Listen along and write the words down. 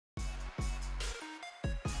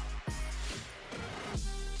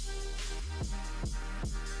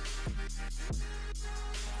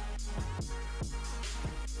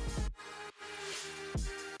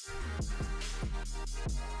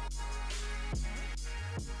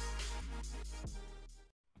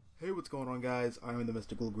going on, guys? I'm the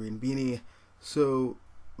Mystical Green Beanie. So,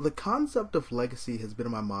 the concept of legacy has been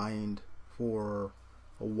in my mind for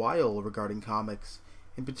a while regarding comics,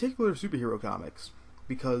 in particular superhero comics,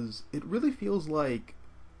 because it really feels like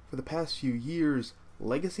for the past few years,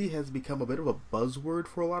 legacy has become a bit of a buzzword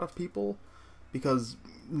for a lot of people, because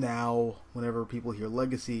now, whenever people hear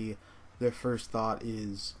legacy, their first thought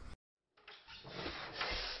is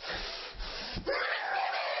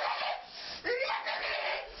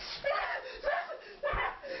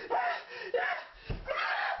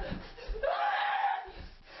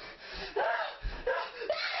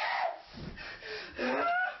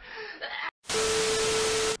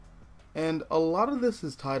and a lot of this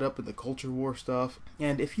is tied up in the culture war stuff,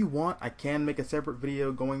 and if you want, I can make a separate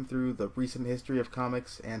video going through the recent history of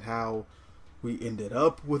comics and how we ended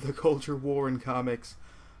up with a culture war in comics,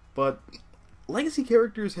 but legacy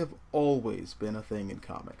characters have always been a thing in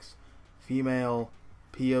comics. Female,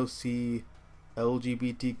 POC,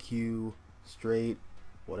 LGBTQ, straight,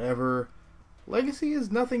 whatever. Legacy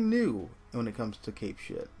is nothing new when it comes to cape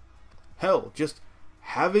shit. Hell, just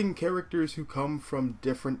having characters who come from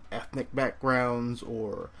different ethnic backgrounds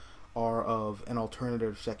or are of an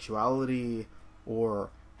alternative sexuality or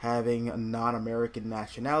having a non-American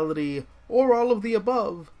nationality or all of the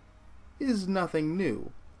above is nothing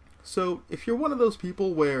new. So if you're one of those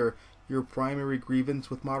people where your primary grievance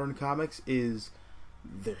with modern comics is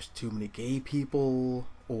there's too many gay people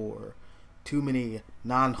or too many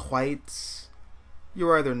non-whites,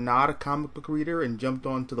 you're either not a comic book reader and jumped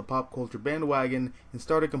onto the pop culture bandwagon and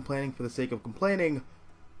started complaining for the sake of complaining,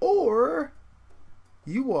 or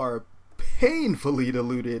you are painfully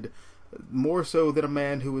deluded, more so than a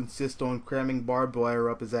man who insists on cramming barbed wire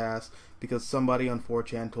up his ass because somebody on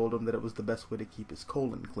 4chan told him that it was the best way to keep his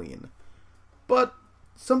colon clean. But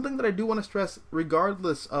something that I do want to stress,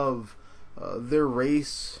 regardless of their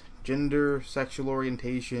race, gender, sexual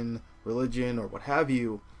orientation, religion, or what have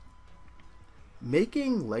you,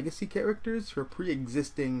 making legacy characters for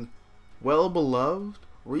pre-existing, well-beloved,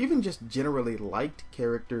 or even just generally liked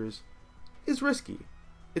characters is risky.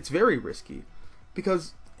 It's very risky.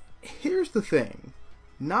 Because here's the thing,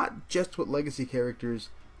 not just with legacy characters,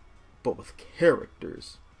 but with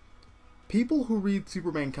characters. People who read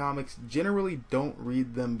Superman comics generally don't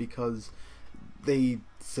read them because they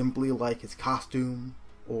simply like his costume,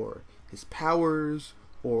 or his powers,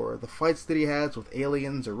 or the fights that he has with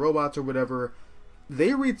aliens or robots or whatever.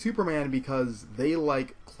 They read Superman because they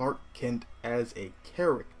like Clark Kent as a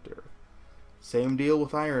character. Same deal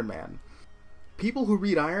with Iron Man. People who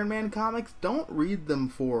read Iron Man comics don't read them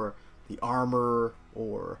for the armor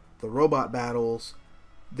or the robot battles.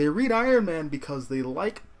 They read Iron Man because they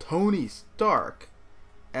like Tony Stark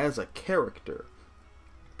as a character.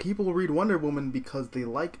 People read Wonder Woman because they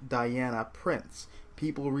like Diana Prince.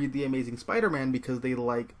 People read The Amazing Spider-Man because they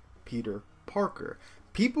like Peter Parker.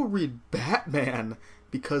 People read Batman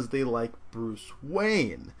because they like Bruce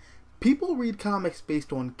Wayne. People read comics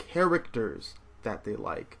based on characters that they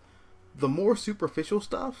like. The more superficial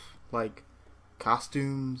stuff, like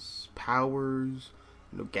costumes, powers,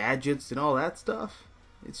 gadgets, and all that stuff,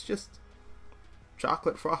 it's just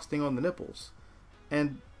chocolate frosting on the nipples.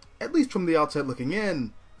 And at least from the outside looking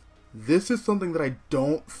in, this is something that I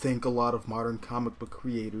don't think a lot of modern comic book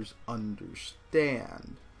creators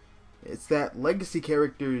understand. It's that legacy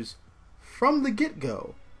characters, from the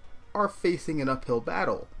get-go, are facing an uphill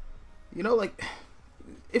battle. Like,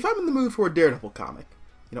 if I'm in the mood for a Daredevil comic,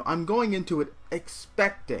 I'm going into it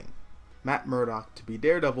expecting Matt Murdock to be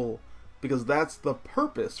Daredevil, because that's the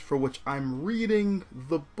purpose for which I'm reading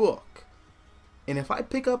the book. And if I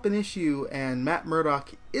pick up an issue and Matt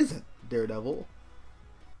Murdock isn't Daredevil,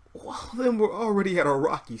 well, then we're already at a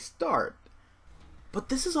rocky start. But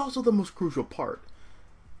this is also the most crucial part.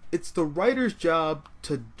 It's the writer's job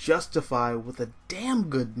to justify with a damn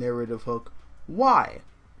good narrative hook why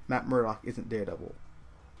Matt Murdock isn't Daredevil.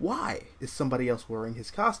 Why is somebody else wearing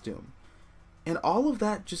his costume? And all of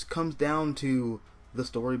that just comes down to the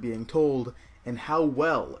story being told and how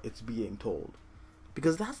well it's being told.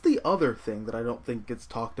 Because that's the other thing that I don't think gets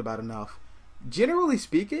talked about enough. Generally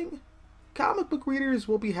speaking, comic book readers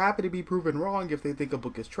will be happy to be proven wrong if they think a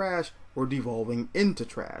book is trash or devolving into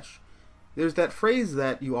trash. There's that phrase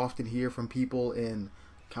that you often hear from people in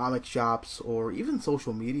comic shops or even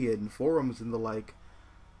social media and forums and the like,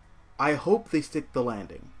 I hope they stick the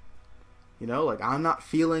landing. Like, I'm not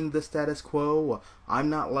feeling the status quo, I'm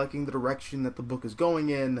not liking the direction that the book is going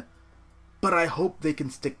in, but I hope they can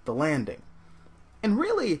stick the landing. And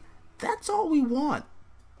really, that's all we want.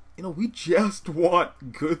 We just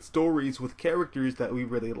want good stories with characters that we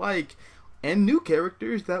really like, and new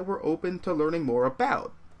characters that we're open to learning more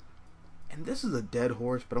about. and this is a dead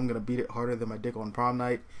horse, but I'm going to beat it harder than my dick on prom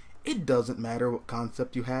night. It doesn't matter what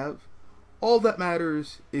concept you have. All that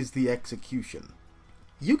matters is the execution.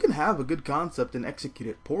 You can have a good concept and execute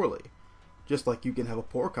it poorly, just like you can have a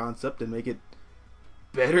poor concept and make it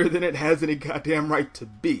better than it has any goddamn right to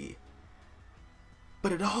be.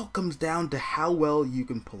 But it all comes down to how well you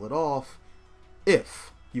can pull it off,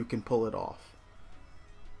 if you can pull it off.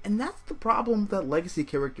 And that's the problem that legacy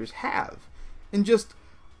characters have. And just,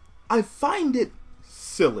 I find it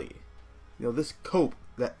silly. You know, this cope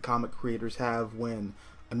that comic creators have when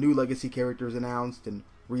a new legacy character is announced and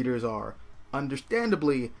readers are,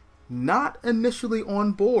 understandably, not initially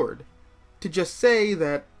on board to just say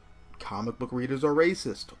that comic book readers are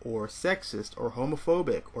racist, or sexist, or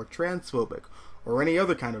homophobic, or transphobic, or any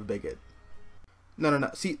other kind of bigot. No.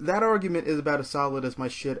 See, that argument is about as solid as my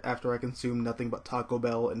shit after I consumed nothing but Taco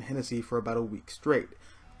Bell and Hennessy for about a week straight.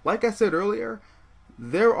 Like I said earlier,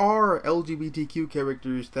 there are LGBTQ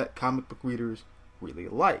characters that comic book readers really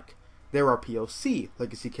like. There are POC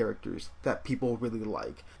legacy characters that people really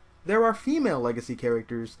like. There are female legacy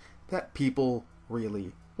characters that people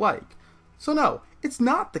really like. So no, it's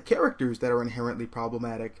not the characters that are inherently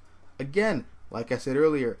problematic. Again, like I said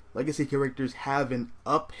earlier, legacy characters have an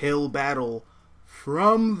uphill battle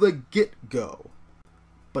from the get-go.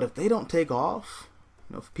 But if they don't take off,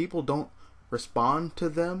 if people don't respond to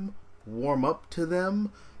them, warm up to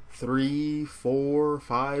them, 3, 4,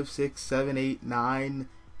 5, 6, 7, 8, 9,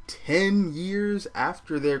 10 years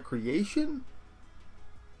after their creation,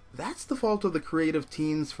 that's the fault of the creative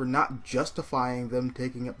teams for not justifying them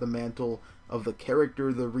taking up the mantle of the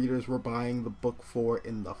character the readers were buying the book for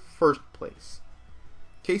in the first place.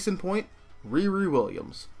 Case in point, Riri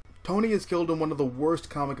Williams. Tony is killed in one of the worst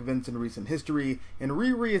comic events in recent history, and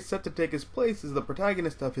Riri is set to take his place as the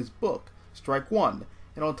protagonist of his book, Strike One.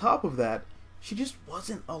 And on top of that, she just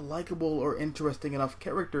wasn't a likable or interesting enough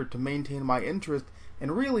character to maintain my interest,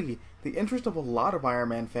 and really, the interest of a lot of Iron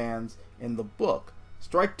Man fans in the book,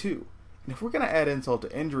 Strike Two. And if we're going to add insult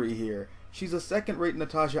to injury here, she's a second-rate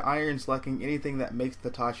Natasha Irons lacking anything that makes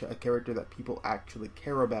Natasha a character that people actually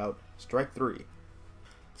care about, Strike Three.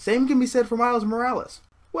 Same can be said for Miles Morales.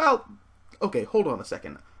 Well, okay, hold on a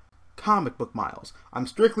second. Comic book Miles. I'm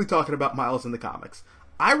strictly talking about Miles in the comics.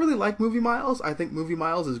 I really like Movie Miles. I think Movie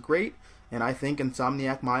Miles is great, and I think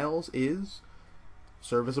Insomniac Miles is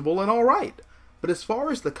serviceable and alright. But as far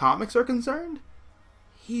as the comics are concerned,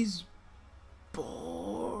 he's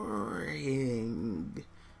boring.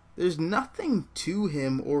 There's nothing to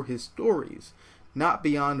him or his stories, not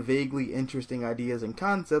beyond vaguely interesting ideas and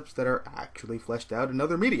concepts that are actually fleshed out in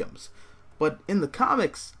other mediums. But in the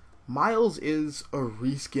comics, Miles is a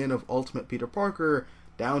reskin of Ultimate Peter Parker,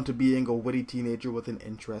 down to being a witty teenager with an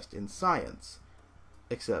interest in science.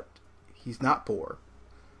 Except, he's not poor.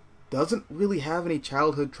 Doesn't really have any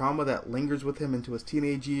childhood trauma that lingers with him into his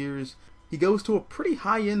teenage years. He goes to a pretty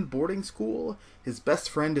high-end boarding school. His best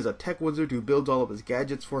friend is a tech wizard who builds all of his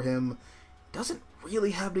gadgets for him. Doesn't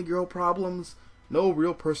really have any girl problems. No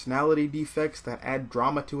real personality defects that add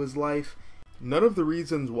drama to his life. None of the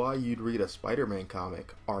reasons why you'd read a Spider-Man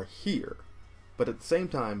comic are here. But at the same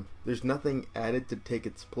time, there's nothing added to take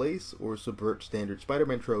its place or subvert standard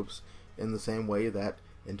Spider-Man tropes in the same way that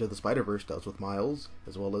Into the Spider-Verse does with Miles,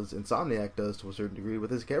 as well as Insomniac does to a certain degree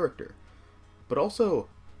with his character. But also,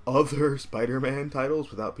 other Spider-Man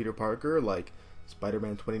titles without Peter Parker, like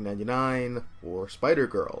Spider-Man 2099 or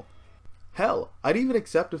Spider-Girl. Hell, I'd even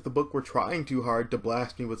accept if the book were trying too hard to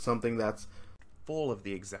blast me with something that's full of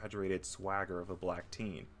the exaggerated swagger of a black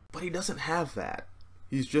teen. But he doesn't have that.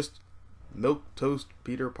 He's just milquetoast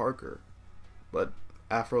Peter Parker, but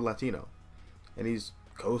Afro-Latino. And he's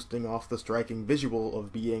coasting off the striking visual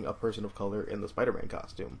of being a person of color in the Spider-Man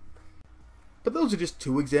costume. But those are just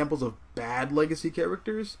two examples of bad legacy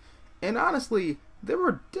characters, and honestly, there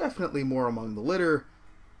are definitely more among the litter,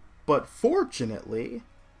 but fortunately,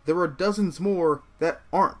 there are dozens more that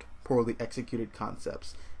aren't poorly executed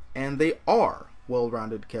concepts, and they are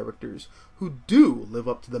well-rounded characters who do live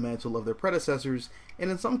up to the mantle of their predecessors,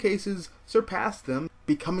 and in some cases surpass them,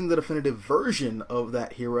 becoming the definitive version of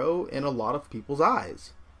that hero in a lot of people's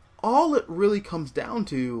eyes. All it really comes down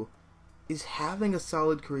to is having a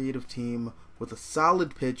solid creative team with a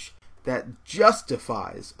solid pitch that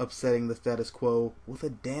justifies upsetting the status quo with a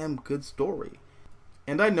damn good story.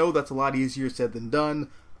 And I know that's a lot easier said than done,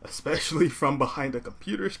 especially from behind a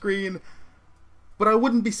computer screen, but I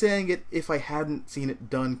wouldn't be saying it if I hadn't seen it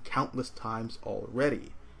done countless times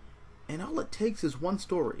already. And all it takes is one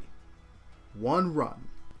story, one run,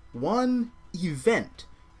 one event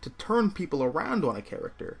to turn people around on a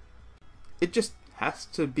character. It just has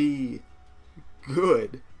to be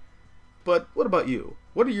good. But what about you?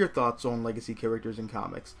 What are your thoughts on legacy characters in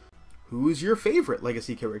comics? Who's your favorite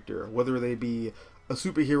legacy character? Whether they be a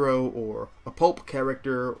superhero or a pulp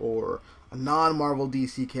character or a non-Marvel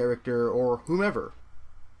DC character or whomever.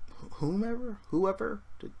 Whoever?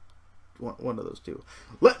 One of those two.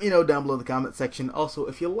 Let me know down below in the comment section. Also,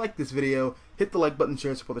 if you like this video, hit the like button,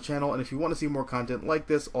 share, support the channel, and if you want to see more content like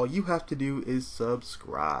this, all you have to do is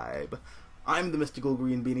subscribe. I'm the Mystical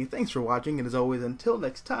Green Beanie. Thanks for watching, and as always, until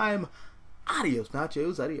next time, adios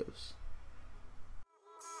nachos, adios.